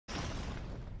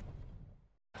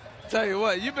tell you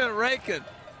what, you've been raking.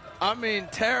 I mean,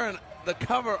 tearing the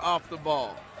cover off the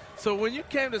ball. So when you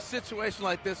came to a situation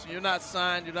like this, and you're not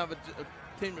signed, you don't have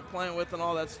a team you're playing with and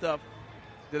all that stuff,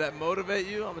 did that motivate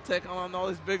you? I'm going to take on all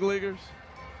these big leaguers?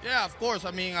 Yeah, of course.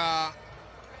 I mean,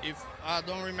 if I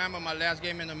don't remember, my last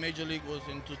game in the major league was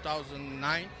in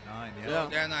 2009. Yeah.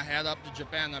 Then I head up to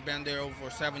Japan. I've been there over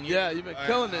for 7 years. Yeah, you've been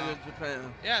killing it in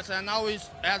Japan. Yes, and I always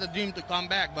had a dream to come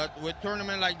back. But with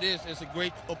tournament like this, it's a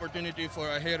great opportunity for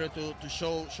a hitter to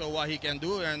show what he can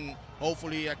do, and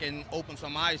hopefully I can open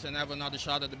some eyes and have another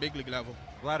shot at the big league level.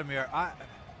 Vladimir,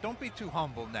 don't be too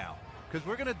humble now, because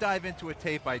we're going to dive into a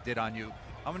tape I did on you.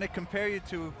 I'm going to compare you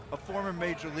to a former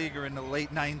major leaguer in the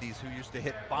late 90s who used to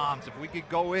hit bombs. If we could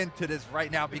go into this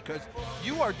right now, because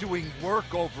you are doing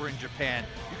work over in Japan.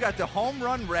 You got the home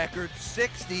run record,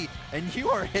 60, and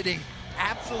you are hitting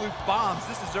absolute bombs.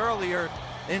 This is earlier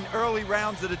in early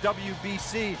rounds of the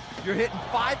WBC. You're hitting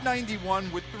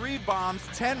 591 with 3 bombs,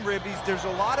 10 ribbies. There's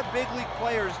a lot of big league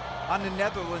players on the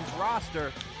Netherlands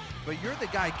roster, but you're the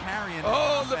guy carrying.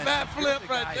 Oh, the bat flip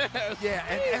right there. Yeah,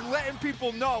 and letting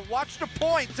people know. Watch the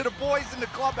point to the boys in the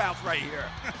clubhouse right here.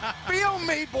 Feel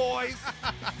me, boys.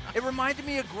 It reminded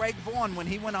me of Greg Vaughn when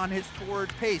he went on his torrid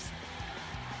pace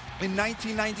in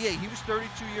 1998. He was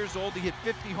 32 years old. He hit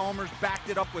 50 homers,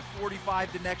 backed it up with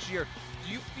 45 the next year.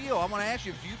 Do you feel, I want to ask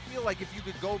you, do you feel like if you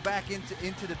could go back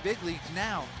into the big leagues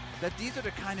now, that these are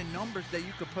the kind of numbers that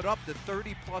you could put up, the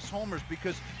 30-plus homers?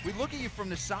 Because we look at you from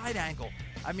the side angle.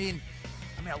 I mean,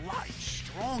 a lot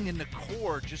strong in the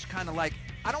core, just kind of like,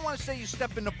 I don't want to say you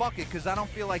step in the bucket because I don't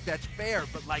feel like that's fair,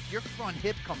 but like your front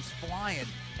hip comes flying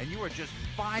and you are just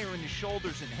firing the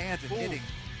shoulders and hands and hitting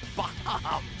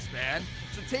bombs, man.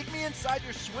 So take me inside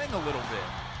your swing a little bit.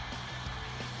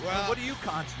 Well, what are you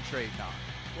concentrating on?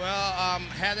 Well,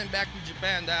 heading back to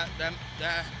Japan, that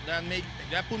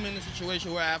put me in a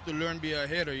situation where I have to learn to be a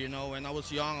hitter. You know, when I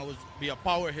was young, I was be a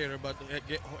power hitter, but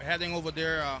heading over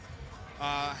there,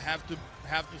 have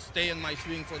to stay in my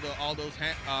swing for all those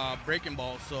breaking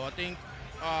balls. So I think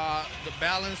the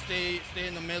balance, stay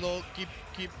in the middle,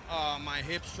 keep my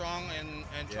hips strong,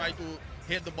 and try to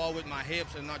hit the ball with my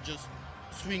hips and not just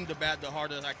swing the bat the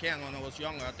hardest I can when I was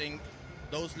younger. I think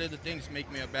those little things make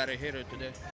me a better hitter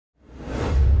today.